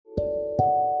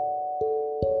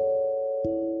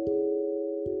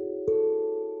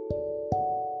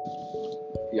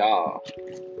Y'all.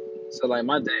 So like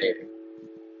my day.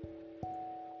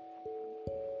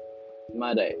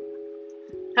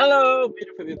 Hello,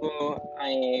 beautiful people. I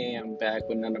am back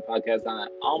with another podcast. I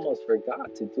almost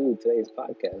forgot to do today's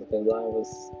podcast because I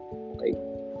was like,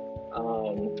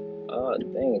 oh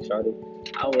dang, shawty.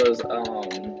 I was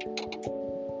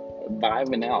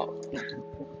vibing out,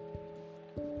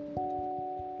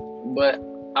 but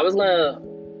I was gonna.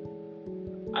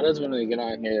 I just wanted to get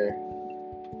on here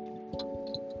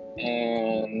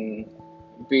and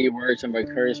be words of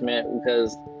encouragement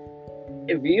because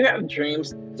if you have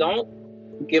dreams, don't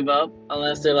give up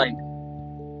unless they're like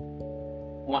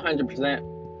 100%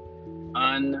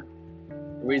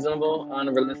 unreasonable,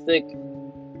 unrealistic.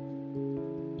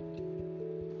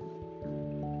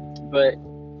 But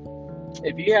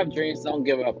if you have dreams, don't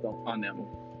give up on them.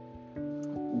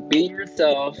 Be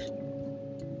yourself,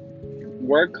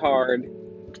 work hard,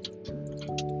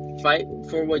 fight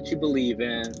for what you believe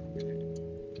in,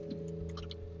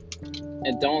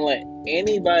 and don't let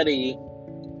anybody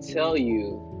tell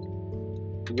you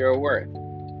your worth.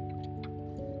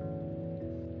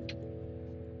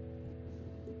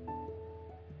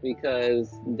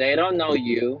 Because they don't know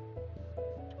you,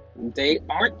 they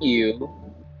aren't you,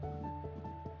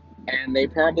 and they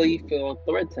probably feel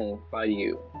threatened by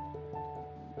you.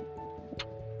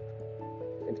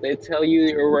 If they tell you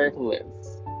you're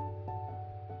worthless,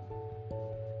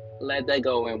 let that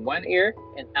go in one ear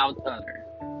and out the other.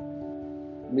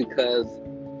 Because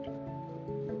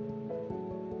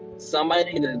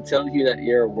somebody that tells you that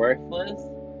you're worthless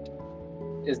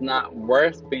is not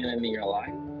worth being in your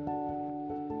life.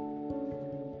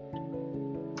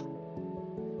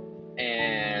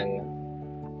 And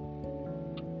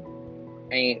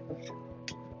ain't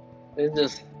it's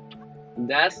just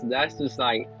that's just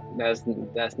like that's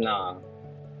nah.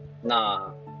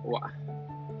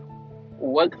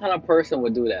 What kind of person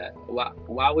would do that?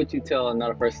 Why would you tell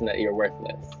another person that you're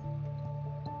worthless?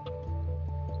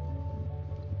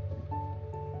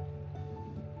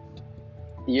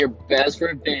 Your best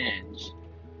revenge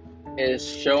is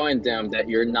showing them that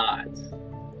you're not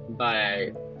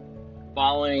by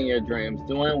following your dreams,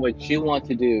 doing what you want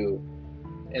to do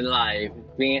in life.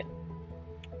 Being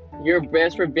your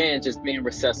best revenge is being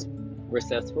recessful.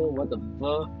 What the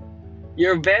fuck?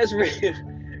 Your best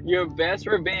your best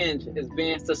revenge is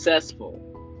being successful.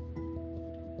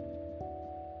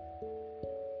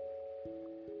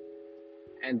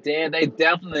 And then gonna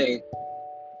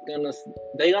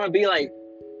they gonna be like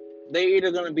they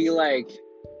either gonna be like,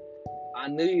 I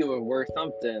knew you were worth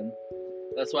something,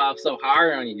 that's why I'm so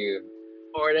hard on you,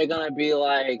 or they're gonna be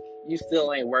like, you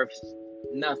still ain't worth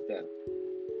nothing.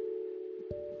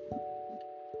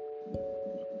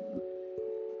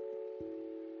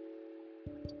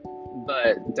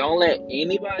 But don't let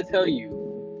anybody tell you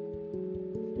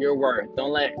your worth.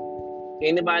 Don't let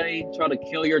anybody try to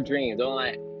kill your dreams. Don't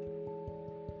let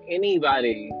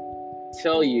anybody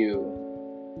tell you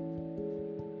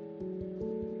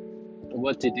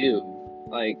what to do.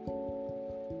 Like,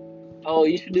 oh,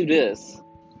 you should do this.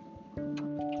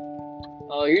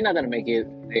 Oh, you're not gonna make it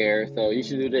there, so you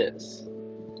should do this.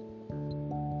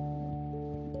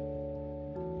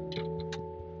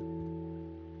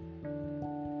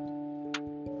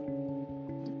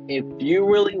 If you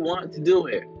really want to do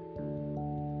it,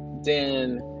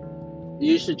 then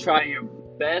you should try your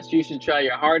best. You should try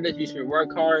your hardest. You should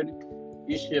work hard.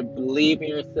 You should believe in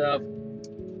yourself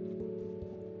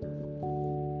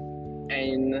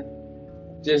and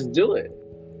just do it.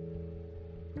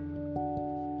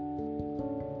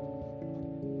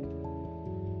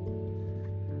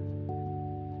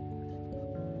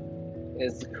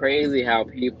 It's crazy how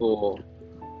people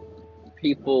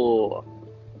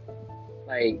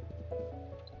like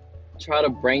try to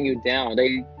bring you down.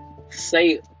 They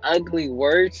say ugly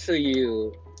words to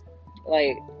you,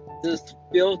 like just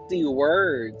filthy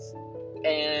words,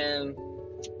 and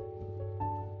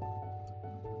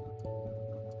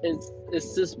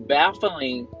it's just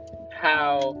baffling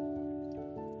how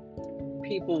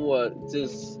people would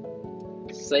just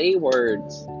say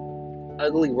words,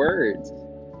 ugly words,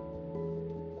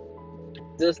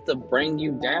 just to bring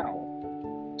you down,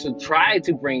 to try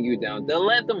to bring you down. Don't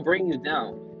let them bring you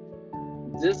down.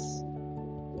 Just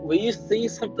when you see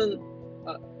something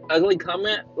ugly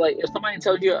comment, like if somebody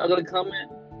tells you an ugly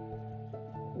comment,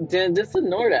 then just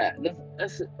ignore that.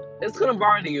 It's gonna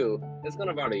bother you. It's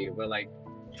gonna bother you, but like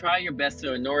try your best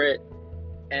to ignore it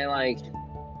and like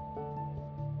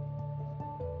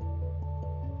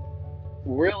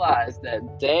realize that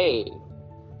they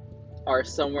are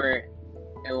somewhere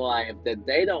in life that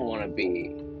they don't want to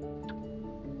be.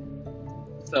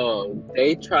 So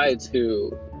they try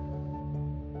to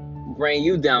bring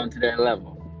you down to their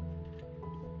level.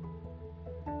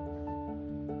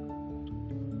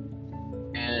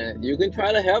 And you can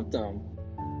try to help them,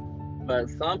 but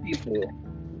some people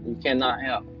you cannot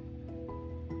help.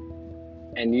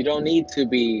 And you don't need to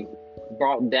be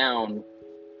brought down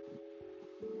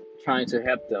trying to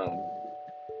help them,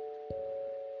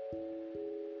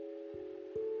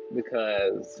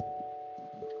 because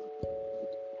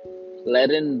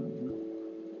letting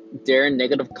their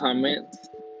negative comments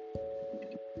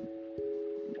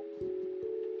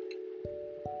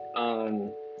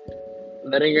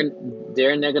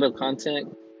their negative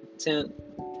content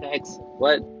text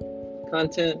what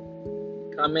content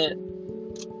comment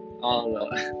all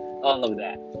of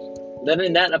that,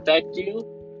 letting that affect you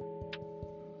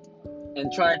and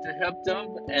trying to help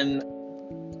them and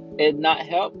it not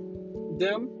help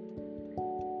them,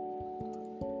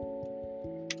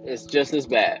 it's just as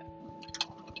bad.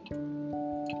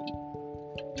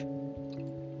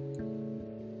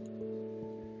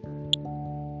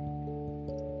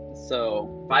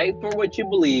 So fight for what you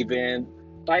believe in,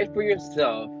 fight for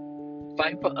yourself,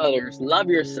 fight for others, love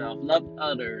yourself, love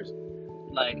others,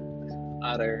 like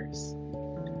others.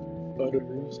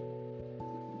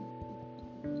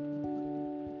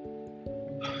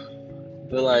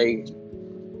 But like,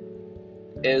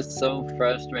 it's so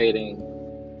frustrating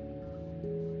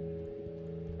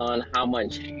on how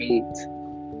much hate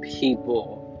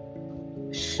people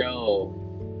show.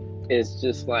 It's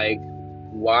just like,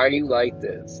 why are you like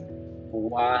this?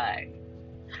 Why?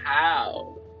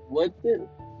 How? What did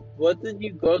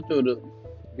you go through to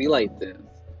be like this?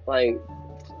 Like,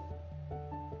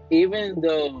 even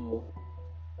though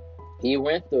you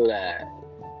went through that,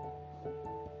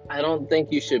 I don't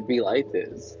think you should be like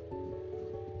this.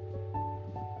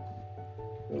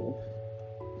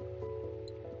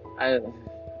 I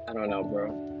don't know,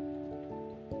 bro.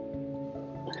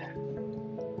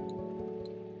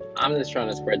 I'm just trying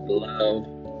to spread the love.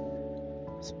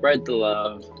 Spread the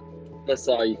love. That's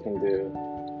all you can do.